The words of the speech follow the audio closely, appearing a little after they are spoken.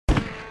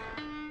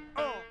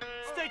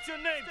State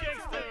your name,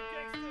 gangsta.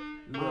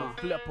 Little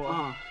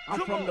flipper. I'm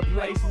from the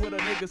place where the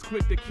niggas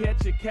quick to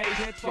catch a case.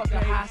 Fuck a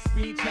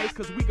high-speed chase,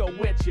 cause we gon'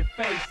 wet your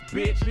face,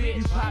 bitch.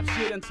 You pop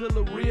shit until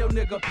a real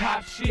nigga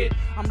pop shit.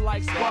 I'm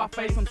like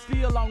Scarface, I'm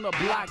still on the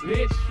block,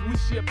 bitch. We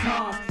ship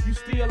tons, you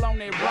still on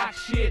that rock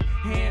shit.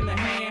 Hand to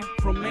hand,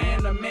 from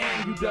man to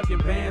man. You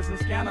ducking vans and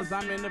scanners,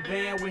 I'm in the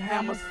van with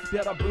hammers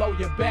that'll blow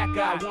your back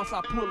out. Once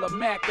I pull a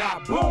Mac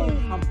out,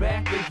 boom, I'm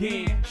back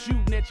again.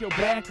 Shooting at your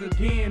back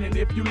again. And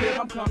if you live,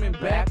 I'm coming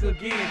back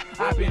again.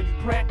 I've been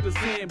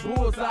practicing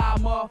bullseye,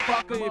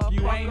 motherfucker. If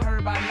you ain't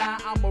heard by now,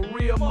 I'm a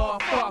real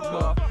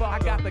motherfucker. I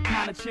got the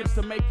kind of chips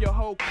to make your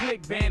whole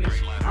clique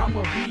vanish.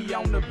 I'ma be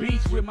on the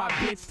beach with my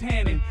bitch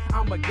tanning.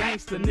 I'm a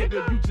gangster,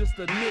 nigga, you just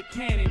a Nick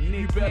Cannon.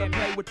 You better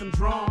play with them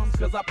drums,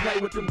 cause I play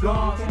with them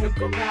guns. Can't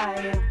deny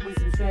it, we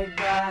some straight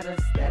riders,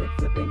 static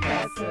flipping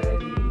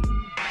Cassidy.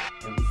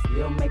 And we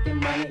still making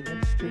money in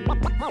the street.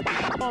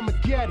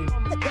 Armageddon,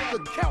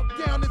 the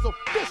countdown is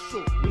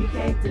official. We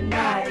can't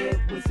deny it,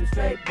 we some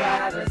straight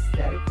riders,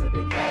 static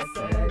flipping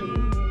Cassidy.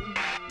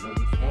 No,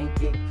 you can't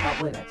get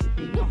caught without your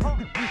beat.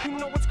 You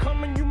know what's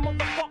coming, you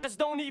motherfuckers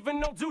don't even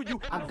know, do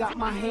you? I got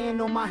my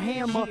hand on my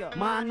hammer,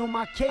 mine on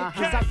my cake,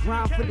 cause I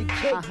grind for the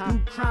cake, do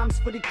crimes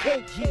for the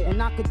cake,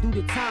 and I could do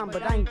the time,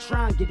 but I ain't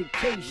trying to get a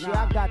case,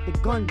 I got the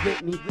gun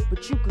with me,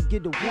 but you could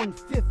get a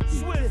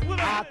 150,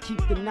 I'll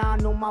keep the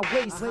 9 on my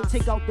waist,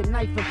 take out the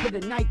knife and put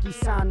a Nike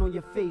sign on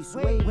your face,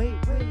 wait,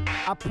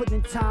 I put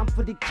in time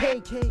for the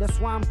cake, that's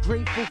why I'm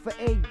grateful for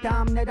a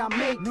dime that I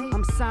make,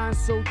 I'm signed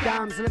so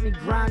dimes, let me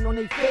grind on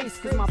their face,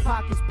 cause my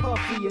pocket's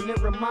puffy and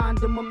it remind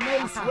them of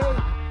Mace,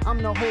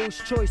 I'm the hoe's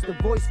choice, the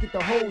voice get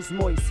the hoes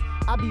moist.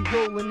 I be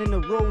rolling in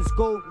the rose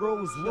gold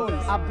Rolls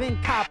Royce. I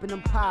been copping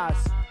them pies.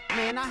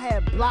 Man, I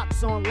had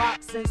blocks on lock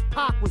since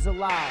Pac was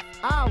alive.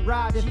 I'll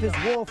ride if it's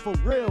war for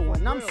real.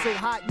 And I'm so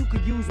hot you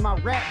could use my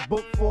rap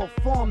book for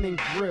a farming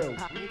grill.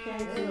 We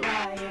can't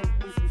deny it,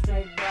 we some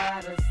straight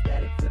riders,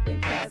 static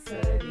flipping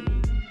Cassidy.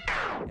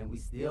 And we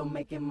still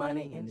making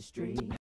money in the street.